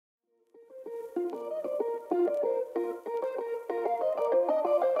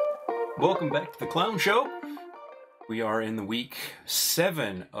Welcome back to the Clown Show. We are in the week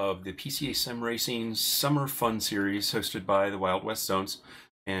 7 of the PCA Sim Racing Summer Fun Series hosted by the Wild West Zones,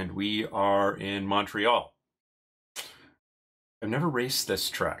 and we are in Montreal. I've never raced this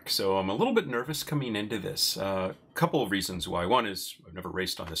track, so I'm a little bit nervous coming into this. A couple of reasons why. One is I've never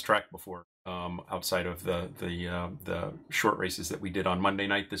raced on this track before, outside of the short races that we did on Monday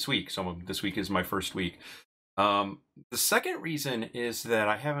night this week. So this week is my first week. The second reason is that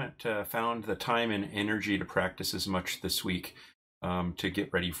I haven't found the time and energy to practice as much this week to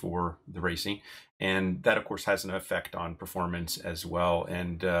get ready for the racing. And that, of course, has an effect on performance as well.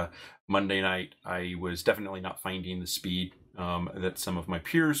 And Monday night, I was definitely not finding the speed that some of my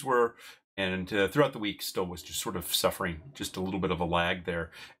peers were. And throughout the week, still was just sort of suffering just a little bit of a lag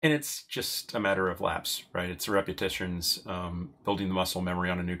there. And it's just a matter of laps, right? It's repetitions, building the muscle memory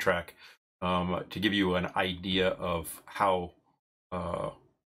on a new track. To give you an idea of how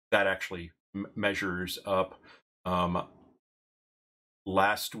that actually measures up,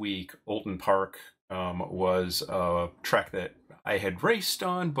 last week, Olton Park was a track that I had raced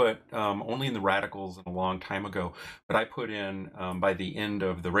on, but only in the radicals and a long time ago. But I put in, by the end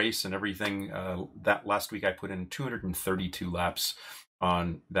of the race and everything, that last week I put in 232 laps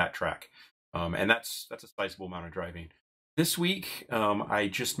on that track. And that's a sizable amount of driving. This week, I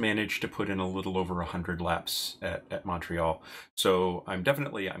just managed to put in a little over 100 laps at Montreal. So I'm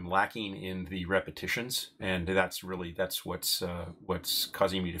lacking in the repetitions, and that's what's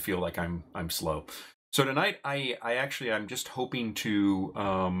causing me to feel like I'm slow. So tonight, I'm just hoping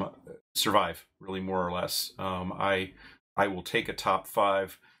to survive, really, more or less. I will take a top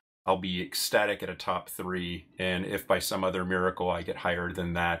 5. I'll be ecstatic at a top 3, and if by some other miracle I get higher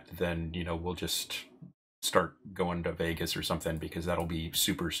than that, then we'll just start going to Vegas or something, because that'll be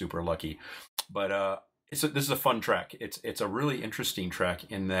super, super lucky. But this is a fun track. It's a really interesting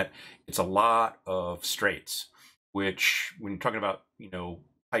track in that it's a lot of straights, which when you're talking about,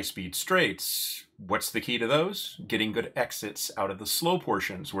 high-speed straights, what's the key to those? Getting good exits out of the slow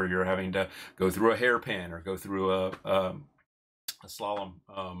portions where you're having to go through a hairpin or go through a slalom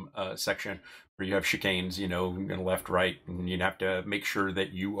section where you have chicanes, left, right, and you have to make sure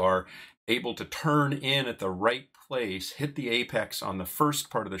that you are able to turn in at the right place, hit the apex on the first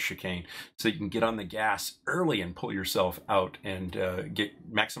part of the chicane so you can get on the gas early and pull yourself out and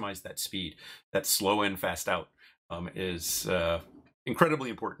maximize that speed. That slow in, fast out is incredibly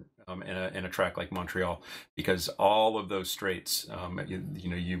important in a track like Montreal, because all of those straights,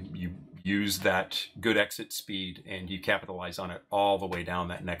 you use that good exit speed and you capitalize on it all the way down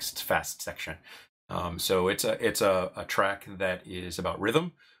that next fast section. So it's a track that is about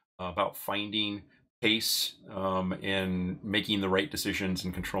rhythm, about finding pace, and making the right decisions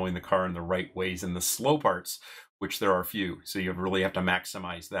and controlling the car in the right ways in the slow parts, which there are few. So you really have to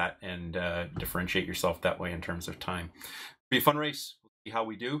maximize that and differentiate yourself that way in terms of time. It'll be a fun race. We'll see how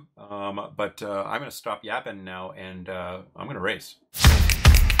we do. But I'm going to stop yapping now, and I'm going to race.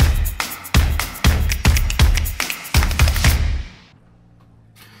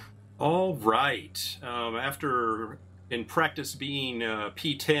 All right. After in practice being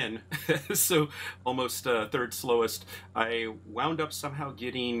P10, so almost third slowest, I wound up somehow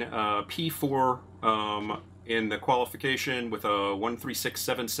getting P4 in the qualification with a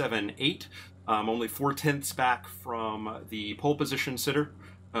 1:36.778. Only 4/10 back from the pole position sitter,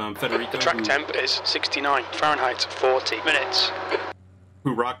 Federico. The track temp is 69 Fahrenheit, 40 minutes.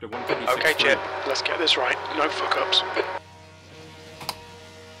 Who rocked a 1:56. Okay, Chip, let's get this right. No fuck-ups.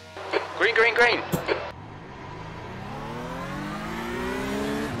 Green, green, green.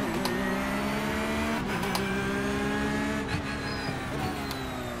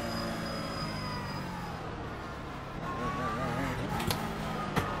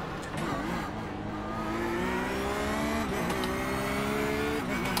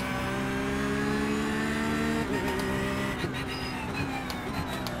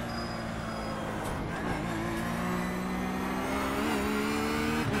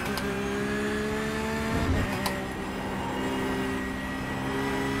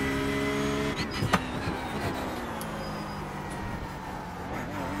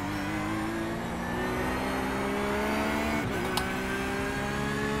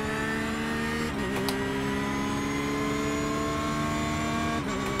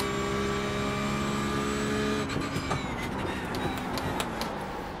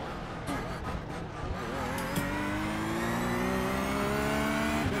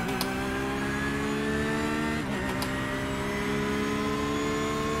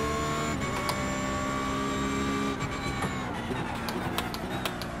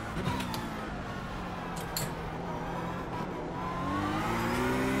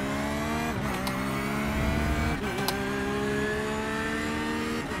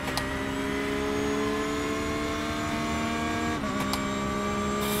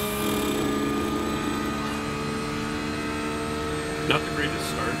 Not the greatest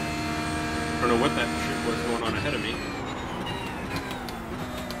start. I don't know what that shit was going on ahead of me.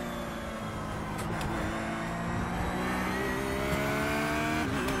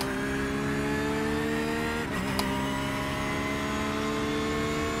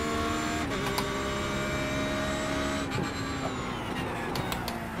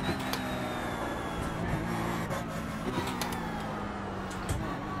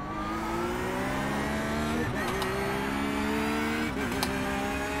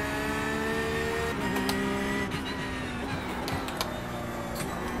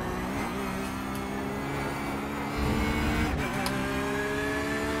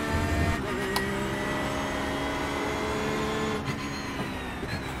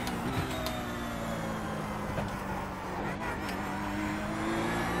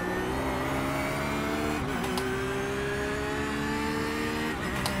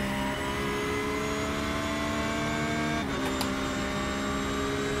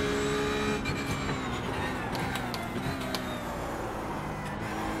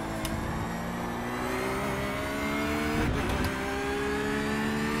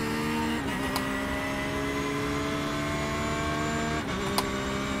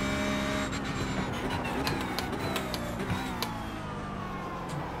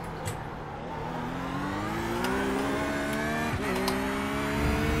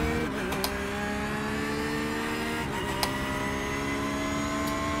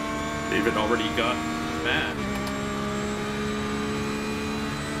 David already got mad.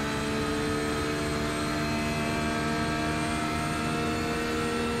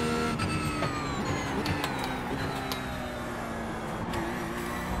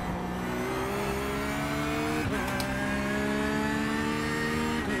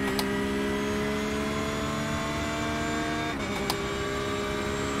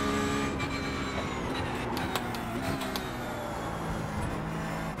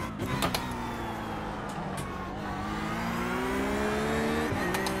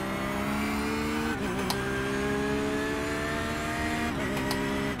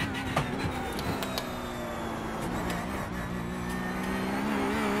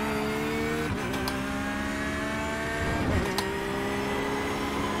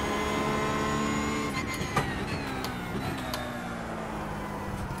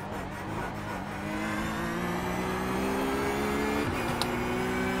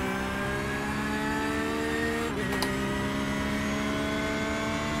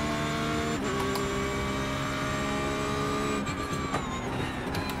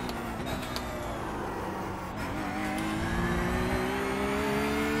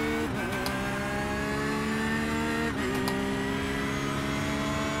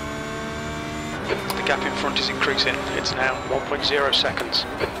 The gap in front is increasing. It's now 1.0 seconds.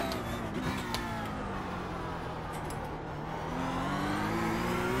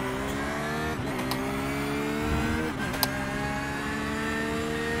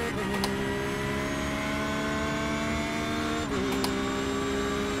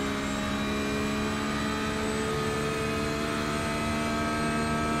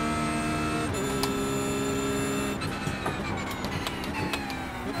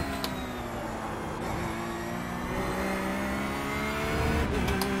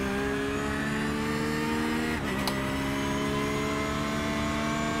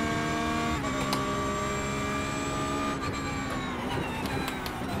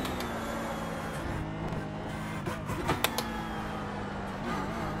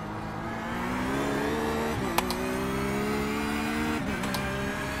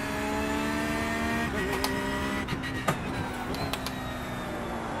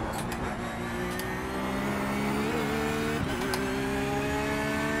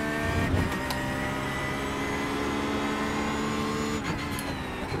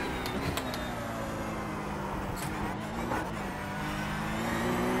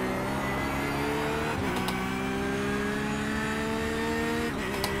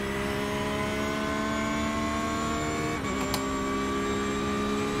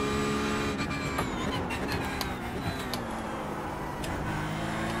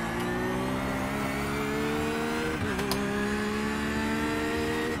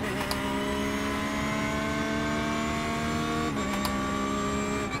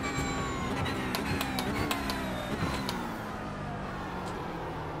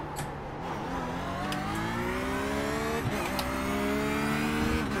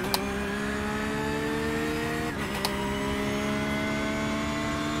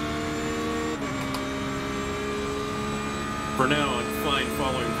 For now, I'm fine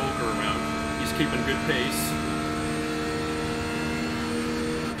following Volker around. He's keeping good pace.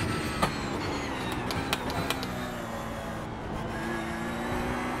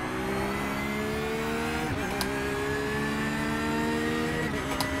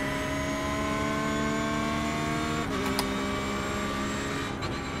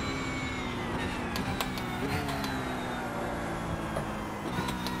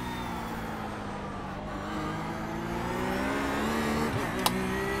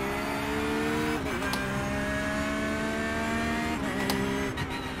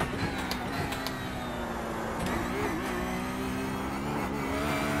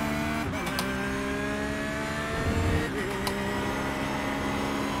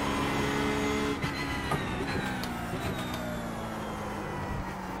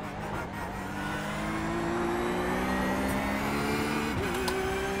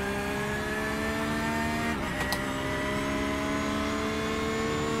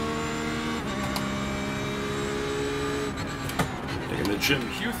 the Jim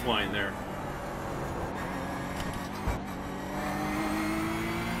Huth line there.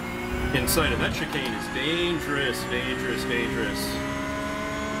 Inside of that chicane is dangerous, dangerous, dangerous.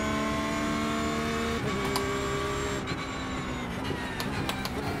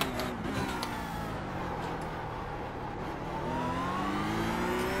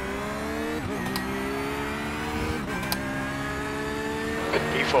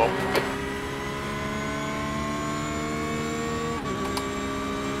 E4.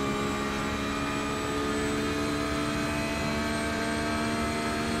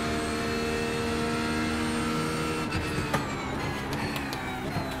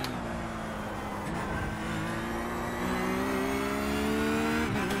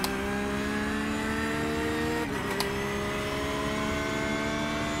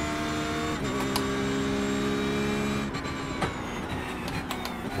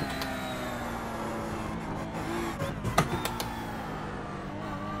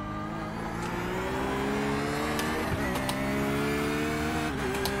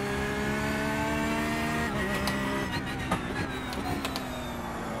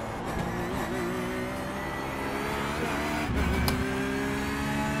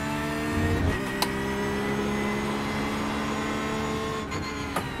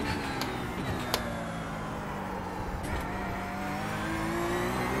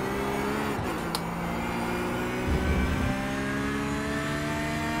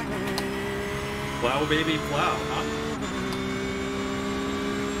 Plow, baby, plow, huh?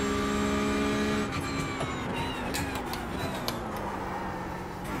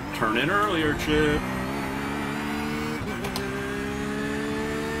 Turn in earlier, Chip.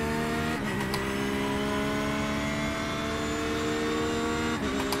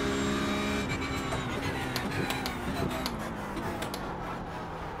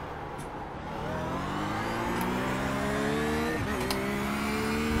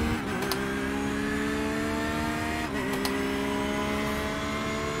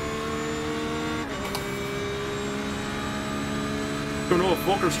 I don't know if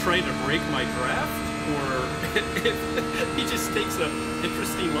Volker's trying to break my draft, or if he just takes an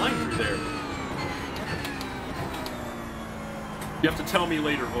interesting line through there. You have to tell me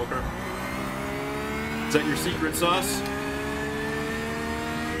later, Volker. Is that your secret sauce?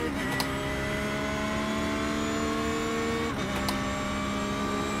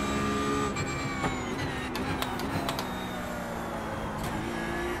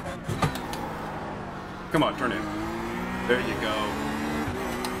 Come on, turn in. There you go.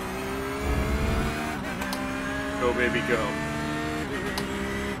 Go, baby, go.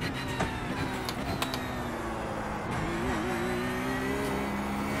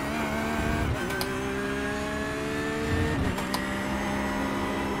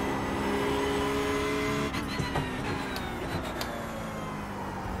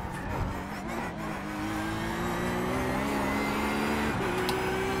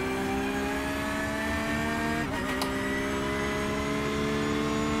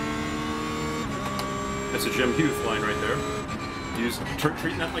 That's a Jim Huth line right there.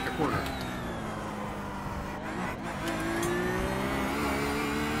 Treating that like a corner.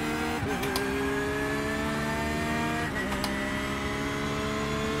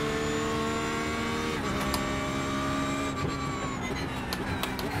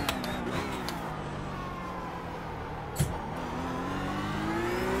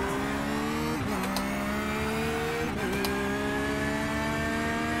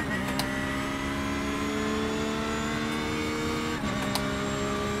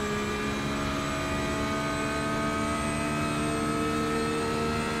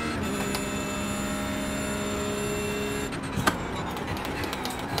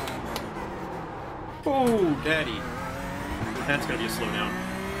 Oh, daddy. That's gonna be a slowdown.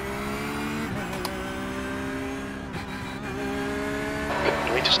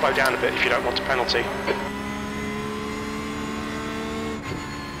 You need to slow down a bit if you don't want a penalty.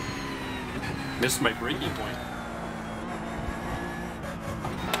 Missed my braking point.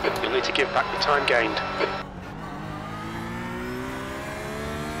 You'll need to give back the time gained.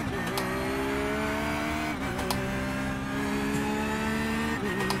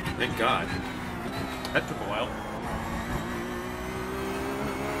 Thank God. That took a while.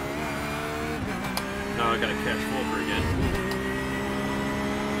 Now I gotta catch Volker again.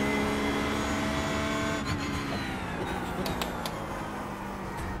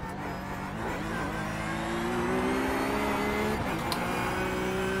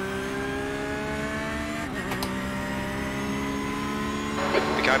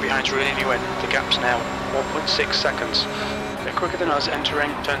 The guy behind's reeling you in. The gap's now 1.6 seconds. A bit quicker than us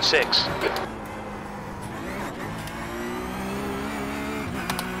entering turn 6.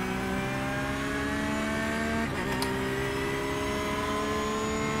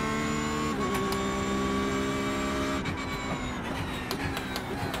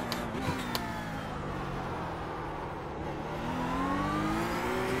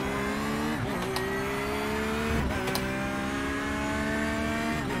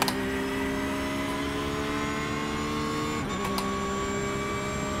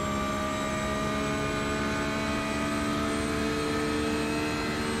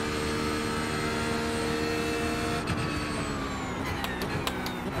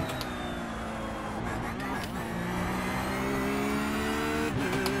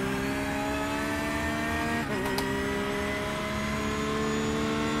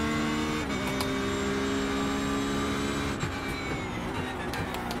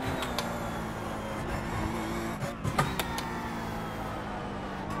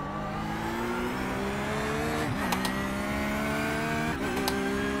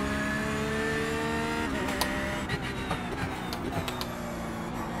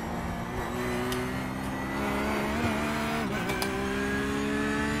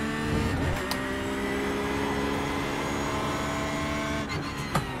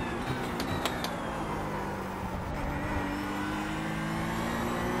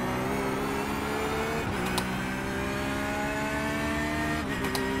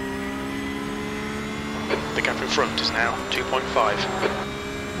 gap in front is now 2.5.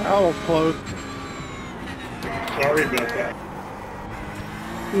 That was close. Sorry about that.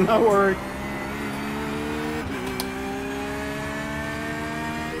 No worries.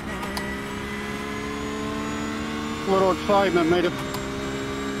 Little excitement made it.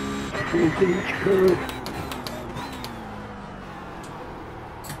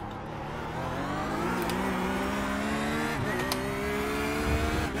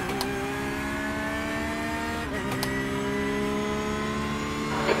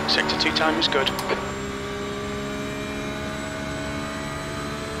 Sector 2 time is good.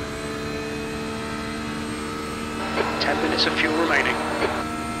 10 minutes of fuel remaining.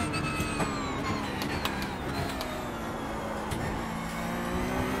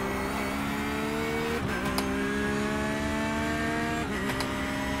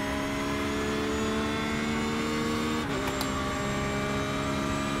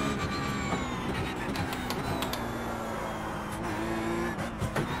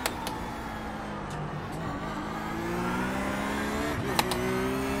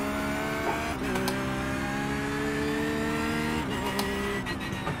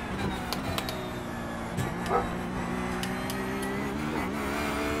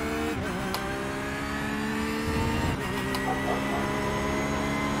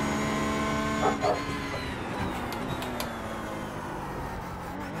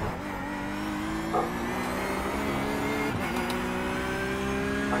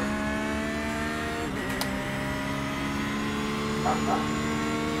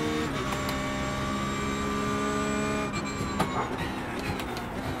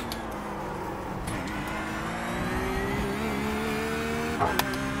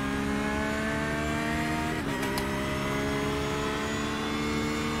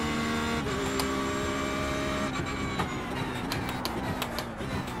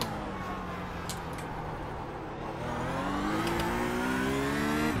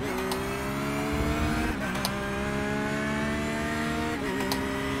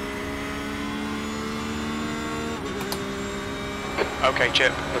 Okay,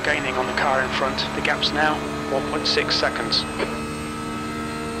 Chip, we're gaining on the car in front. The gap's now 1.6 seconds.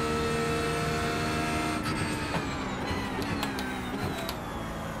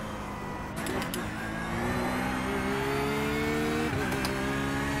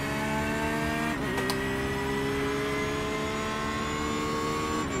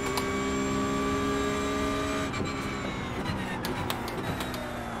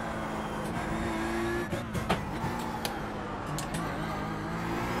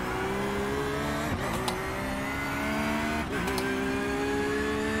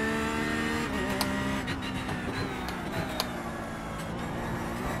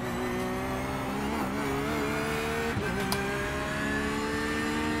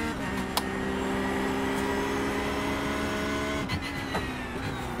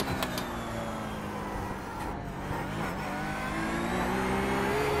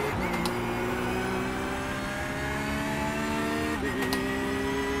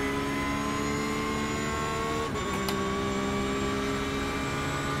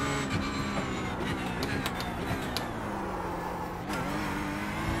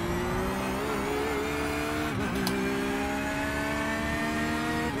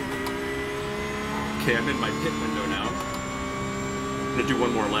 Okay, I'm in my pit window now. I'm gonna do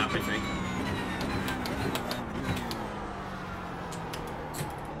one more lap, I think.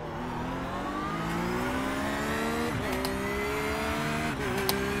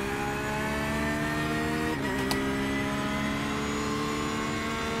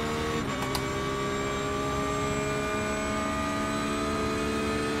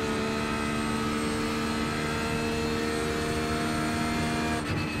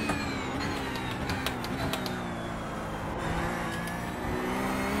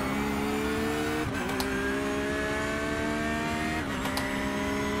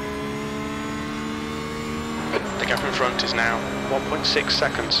 The gap in front is now 1.6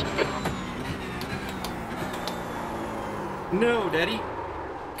 seconds. No, Daddy.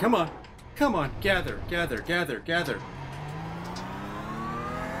 Come on. Come on. Gather, gather, gather, gather.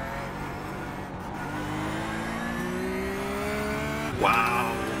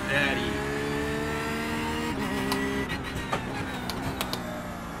 Wow, Daddy.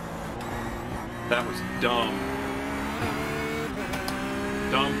 That was dumb.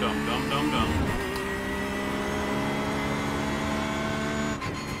 Dumb, dumb, dumb, dumb, dumb.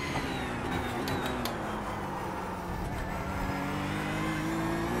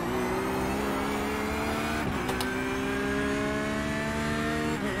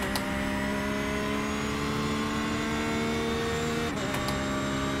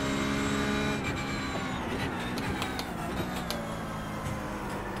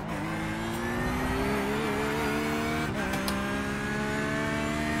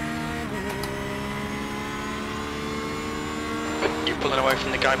 pulling away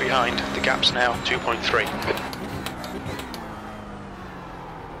from the guy behind. The gap's now 2.3.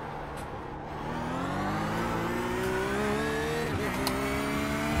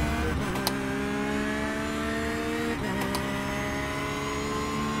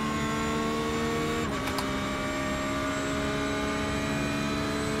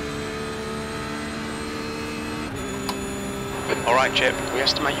 Alright Chip, we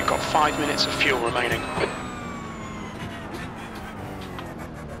estimate you've got 5 minutes of fuel remaining.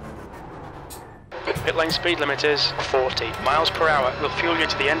 Pit lane speed limit is 40 miles per hour. We'll fuel you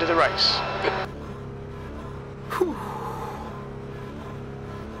to the end of the race. Whew.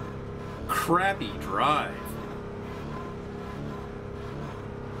 Crappy drive.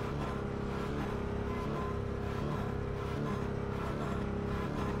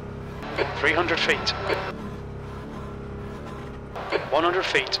 At 300 feet. 100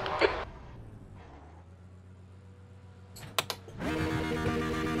 feet.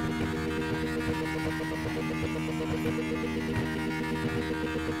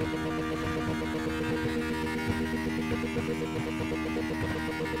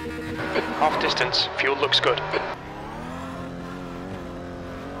 Half distance, fuel looks good.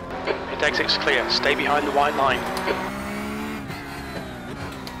 Pit exit's clear, stay behind the white line.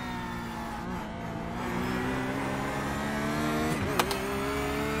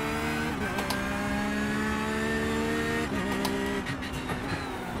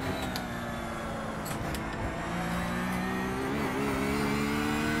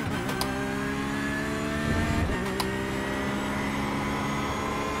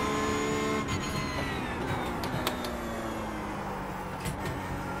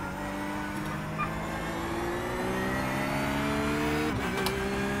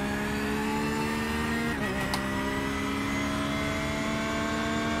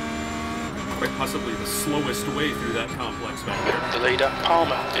 Quite possibly the slowest way through that complex back there. The leader,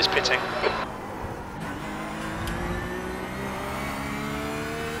 Palmer, is pitting.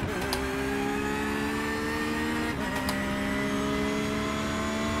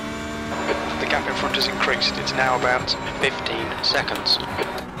 The gap in front has increased. It's now about 15 seconds.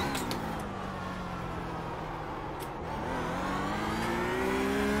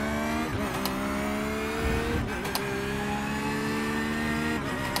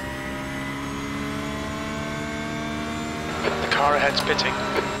 Car ahead's pitting.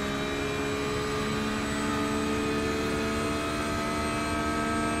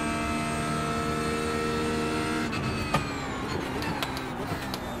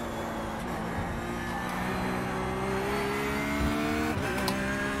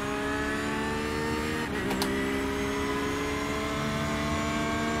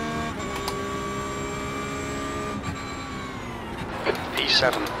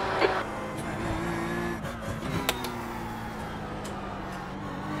 P7.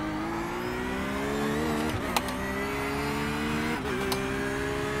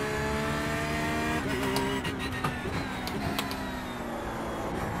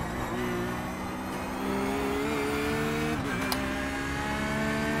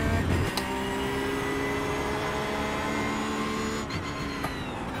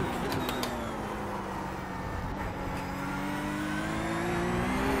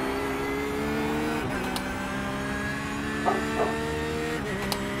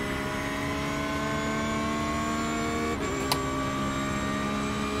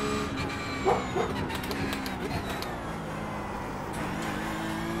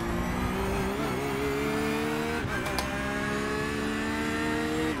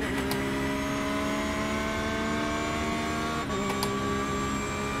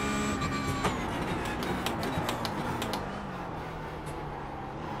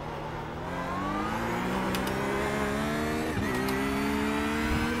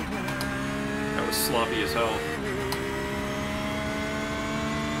 Sloppy as hell.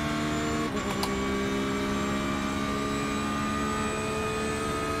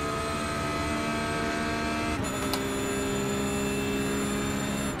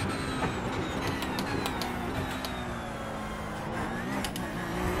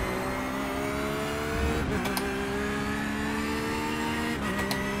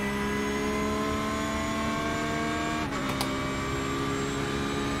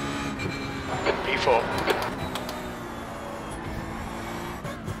 P4.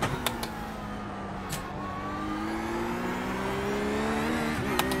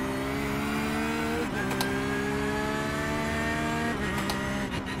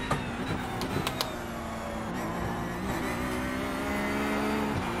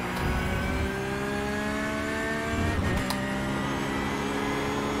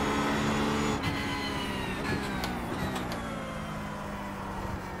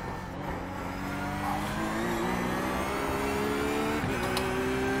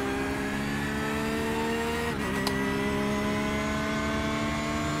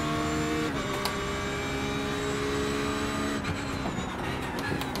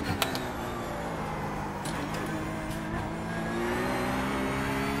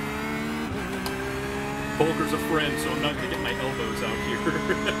 Volker's a friend, so I'm not going to get my elbows out here.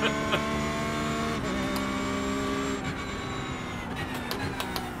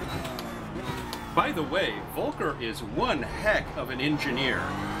 By the way, Volker is one heck of an engineer.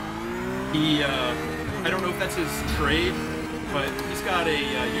 He, I don't know if that's his trade, but he's got a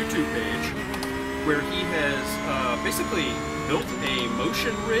YouTube page where he has basically built a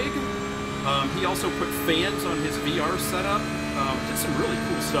motion rig. He also put fans on his VR setup. Did some really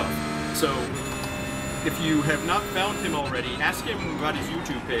cool stuff. So if you have not found him already, ask him about his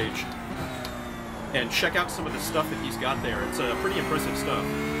YouTube page and check out some of the stuff that he's got there. It's pretty impressive stuff.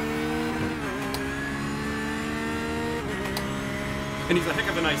 And he's a heck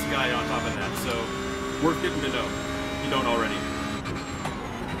of a nice guy on top of that, so worth getting to know if you don't already.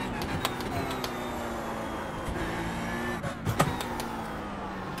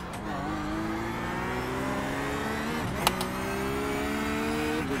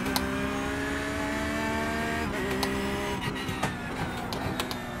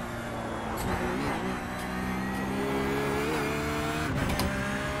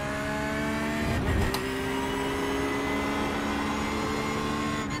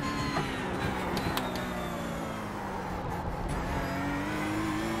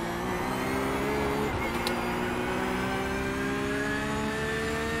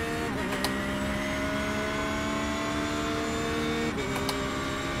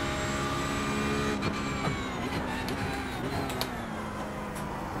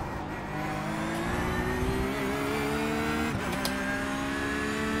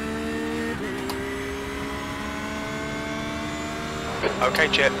 Okay,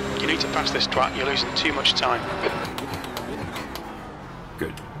 Chip, you need to pass this twat, you're losing too much time.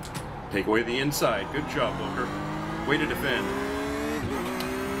 Good. Take away the inside. Good job, Volker. Way to defend.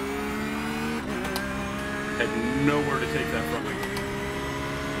 Had nowhere to take that from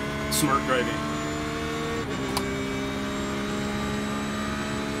him. Smart driving.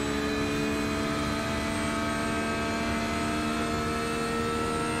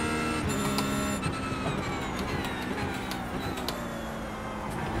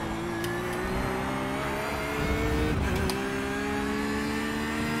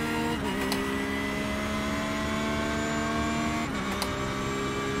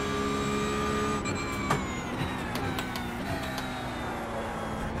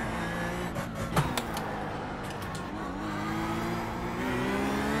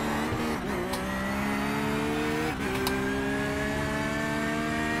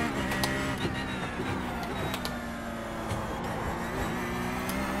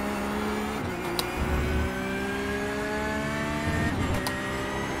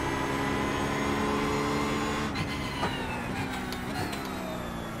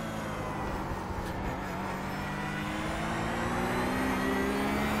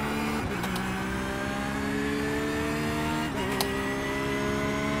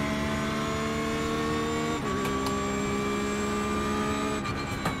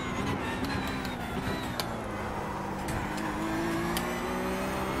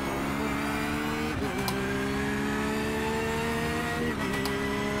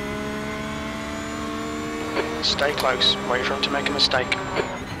 Stay close, wait for him to make a mistake.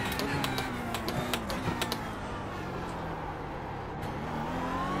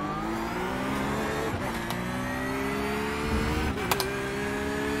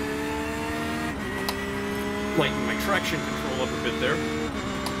 Lighten my traction control up a bit there.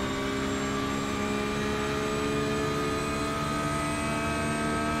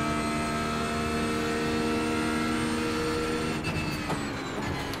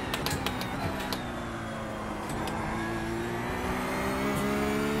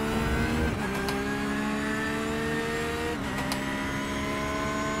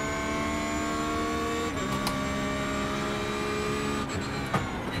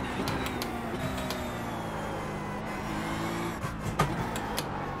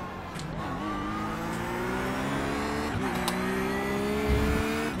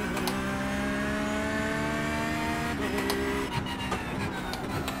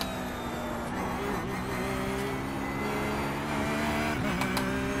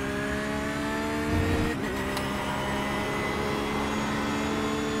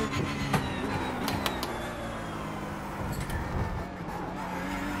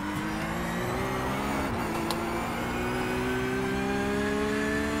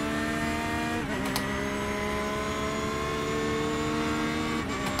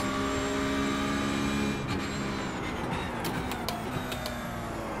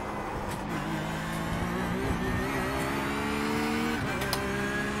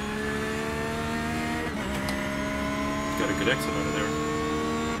 Got a good exit out of there.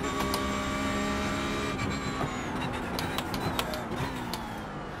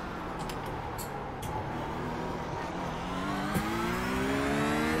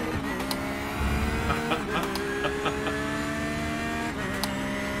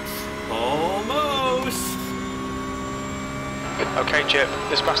 Okay, Jip,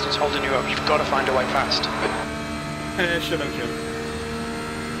 this bastard's holding you up. You've got to find a way past. Shut up, Jim.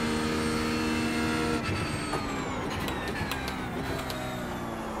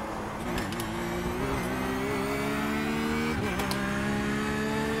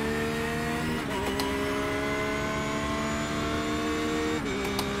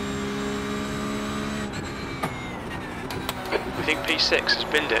 We think P6 has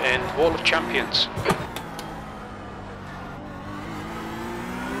binned it in Wall of Champions.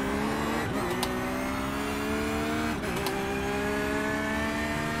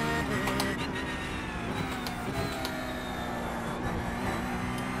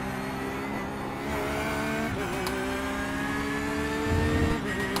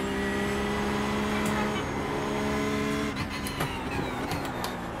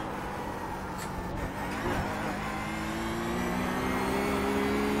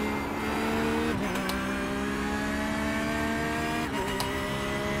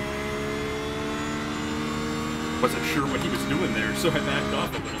 Wasn't sure what he was doing there, so I backed off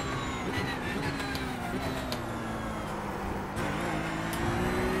a little.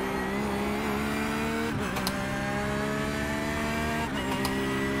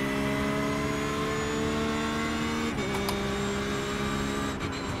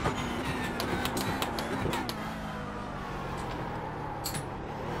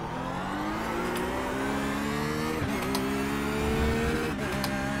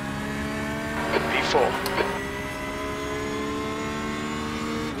 P4.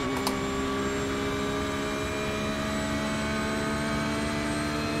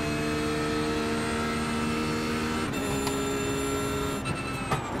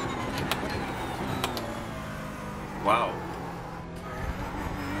 Wow.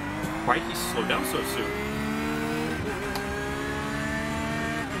 Why'd he slow down so soon?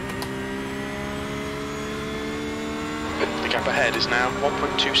 The gap ahead is now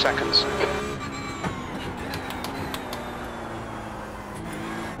 1.2 seconds.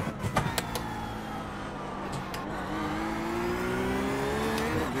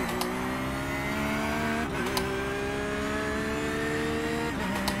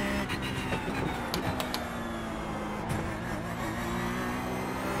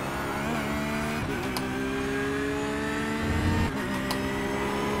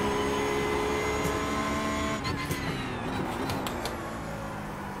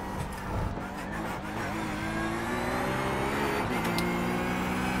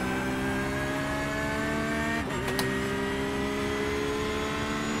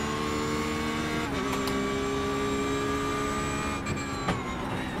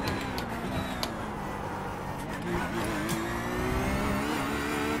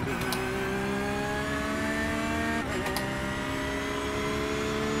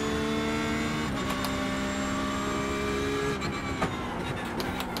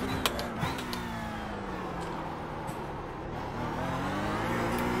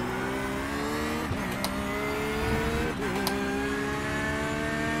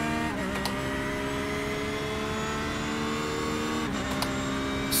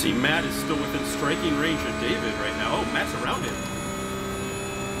 See, Matt is still within striking range of David right now. Oh, Matt's around him.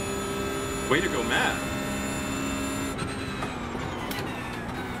 Way to go, Matt.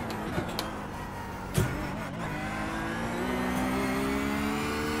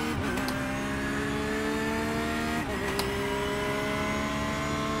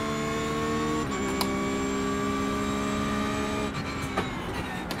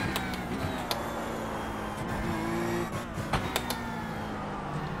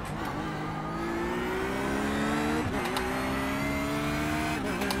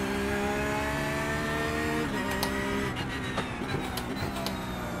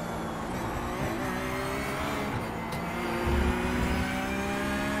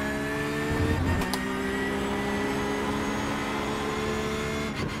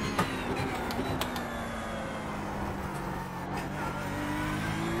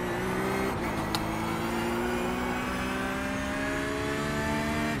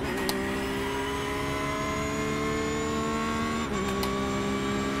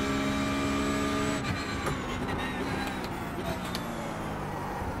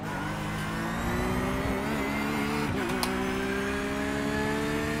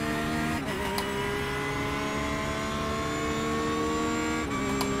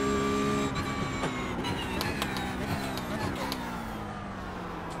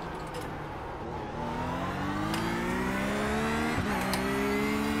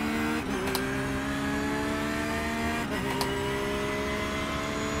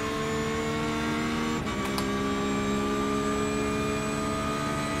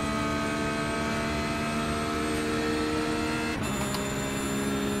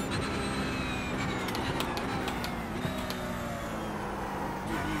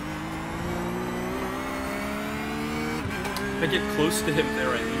 I get close to him there,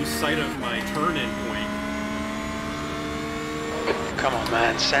 I lose sight of my turn-in point. Come on,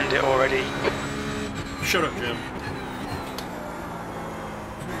 man, send it already. Shut up, Jim.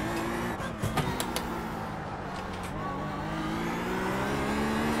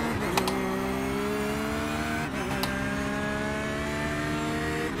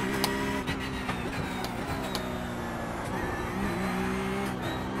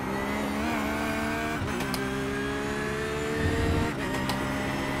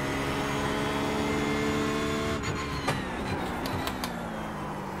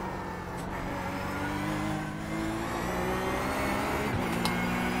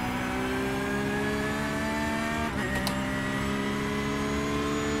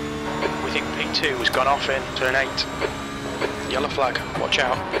 We think P2 has gone off in turn 8. Yellow flag, watch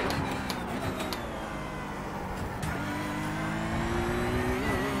out.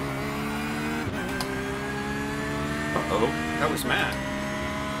 Uh-oh, that was Matt.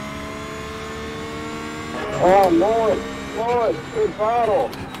 Oh, Lloyd, good battle.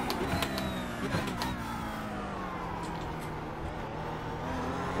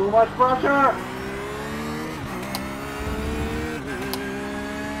 Too much pressure.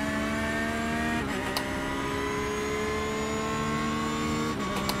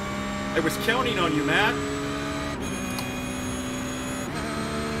 I was counting on you, Matt.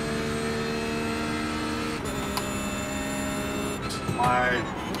 My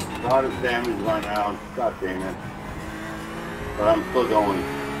rod is damaged right now. God damn it. But I'm still going.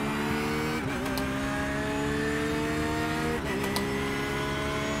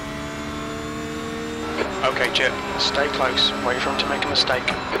 Okay, Chip, stay close. Wait for him to make a mistake.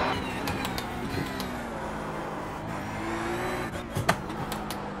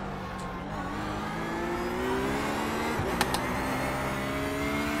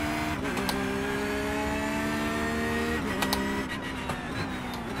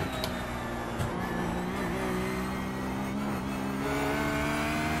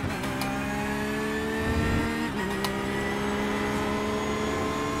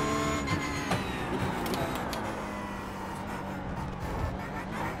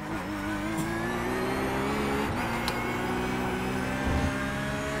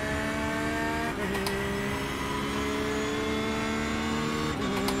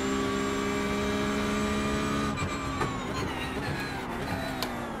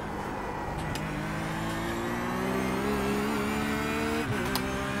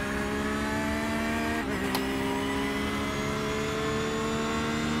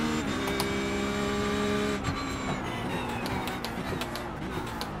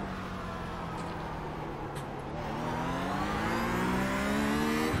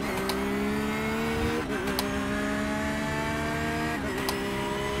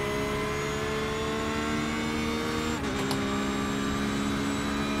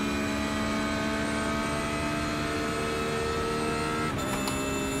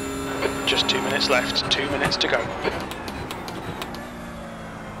 Just 2 minutes left, 2 minutes to go.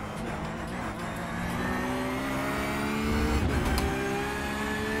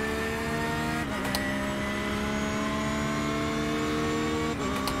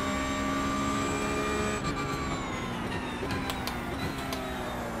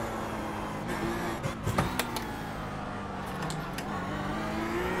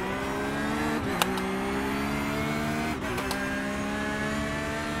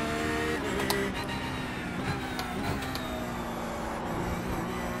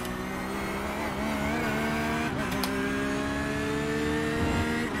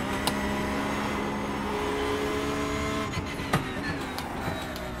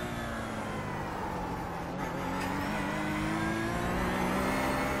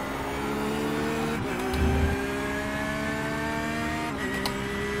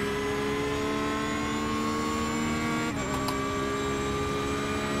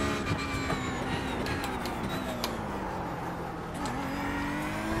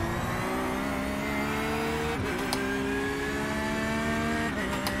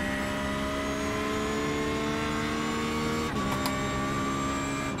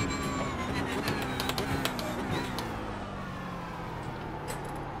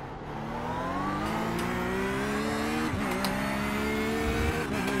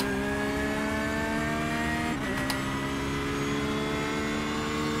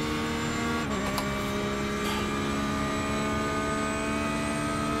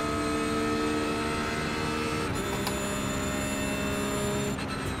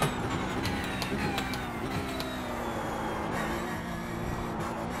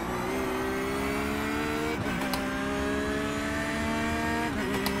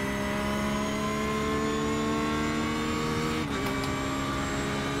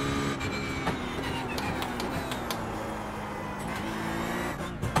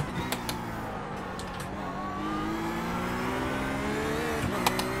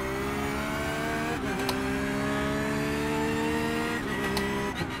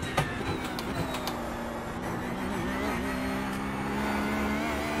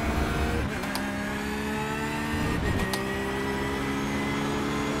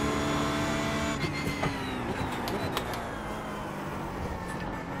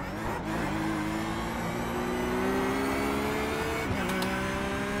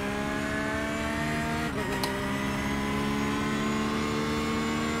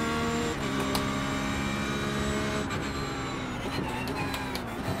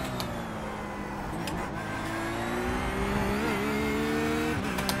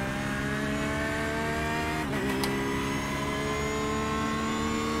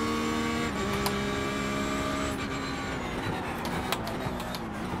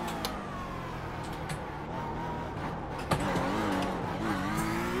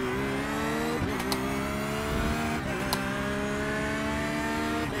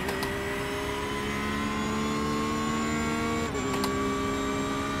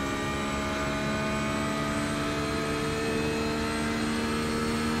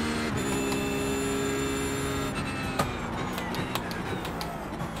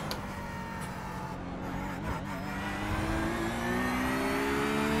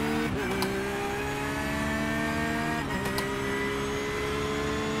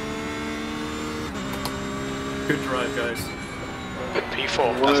 Good drive, guys.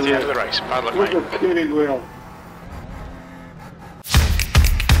 P4, that's the end of the race. Bad luck, Where's mate. the steering wheel?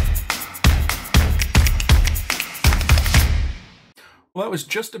 Well, that was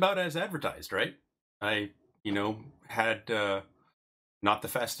just about as advertised, right? I, had not the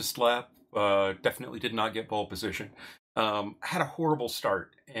fastest lap. Definitely did not get pole position. Had a horrible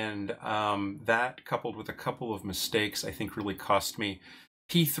start, and that coupled with a couple of mistakes, I think really cost me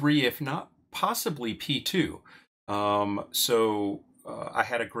P3, if not possibly P2. I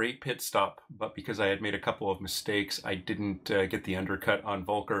had a great pit stop, but because I had made a couple of mistakes, I didn't get the undercut on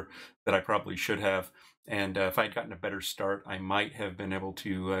Volker that I probably should have. And if I'd gotten a better start, I might have been able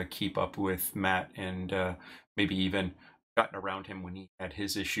to keep up with Matt and maybe even gotten around him when he had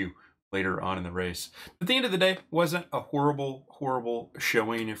his issue later on in the race. At the end of the day, wasn't a horrible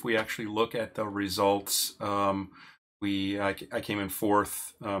showing. If we actually look at the results, I came in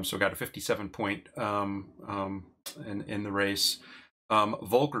fourth, so got a 57 point in the race.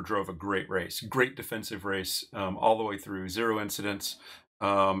 Volker drove a great race, great defensive race all the way through, 0 incidents.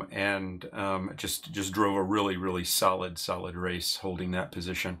 Just drove a really solid race, holding that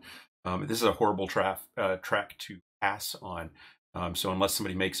position. This is a horrible track to pass on. So unless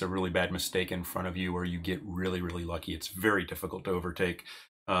somebody makes a really bad mistake in front of you, or you get really lucky, it's very difficult to overtake.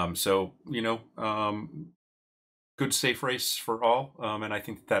 Good safe race for all, and I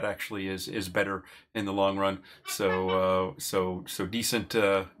think that actually is better in the long run. So decent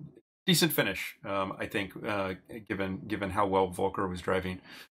finish, I think, given how well Volker was driving.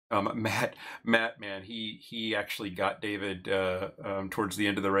 Matt, man, he actually got David towards the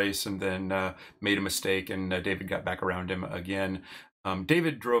end of the race, and then made a mistake, and David got back around him again.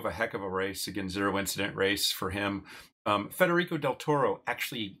 David drove a heck of a race, again, 0 incident race for him. Federico Del Toro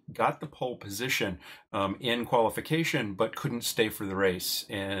actually got the pole position in qualification, but couldn't stay for the race,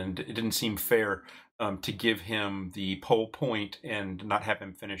 and it didn't seem fair to give him the pole point and not have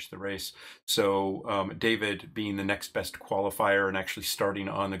him finish the race. So David, being the next best qualifier and actually starting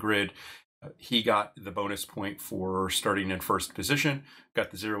on the grid, he got the bonus point for starting in first position,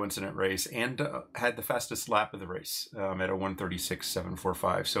 got the 0 incident race, and had the fastest lap of the race at a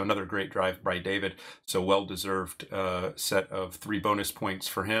 1:36.745. So another great drive by David. So well-deserved set of 3 bonus points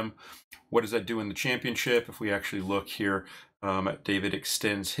for him. What does that do in the championship? If we actually look here, David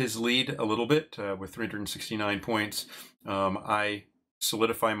extends his lead a little bit with 369 points. I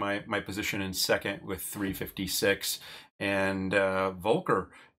solidify my position in second with 356, and Volker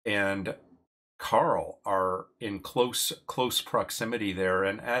and Carl are in close proximity there,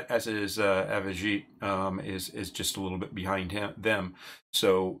 and as is Avijit, is just a little bit behind them.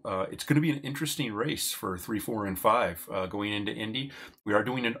 So it's going to be an interesting race for 3, 4, and 5 going into Indy. We are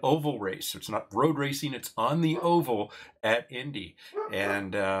doing an oval race, so it's not road racing; it's on the oval at Indy,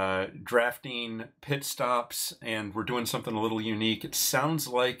 and drafting pit stops, and we're doing something a little unique. It sounds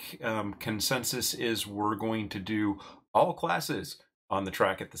like consensus is we're going to do all classes on the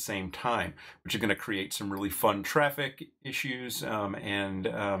track at the same time, which is going to create some really fun traffic issues and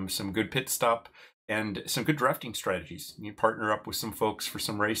some good pit stop and some good drafting strategies. You partner up with some folks for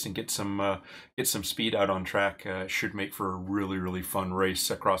some race and get some speed out on track. Should make for a really fun race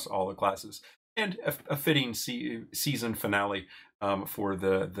across all the classes, and a fitting season finale for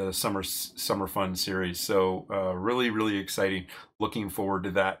the summer fun series. So really exciting. Looking forward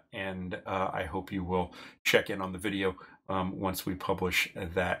to that, and I hope you will check in on the video once we publish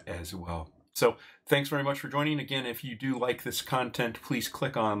that as well. So thanks very much for joining. Again, if you do like this content, please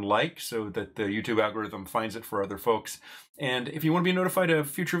click on like so that the YouTube algorithm finds it for other folks. And if you want to be notified of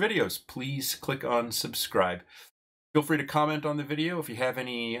future videos, please click on subscribe. Feel free to comment on the video if you have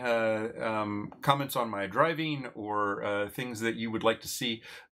any comments on my driving or things that you would like to see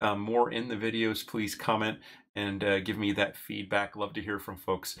more in the videos. Please comment and give me that feedback. Love to hear from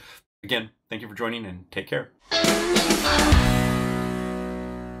folks. Again, thank you for joining, and take care.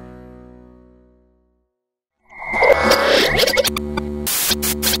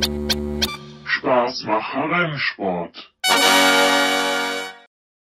 Spaß machen Rennsport.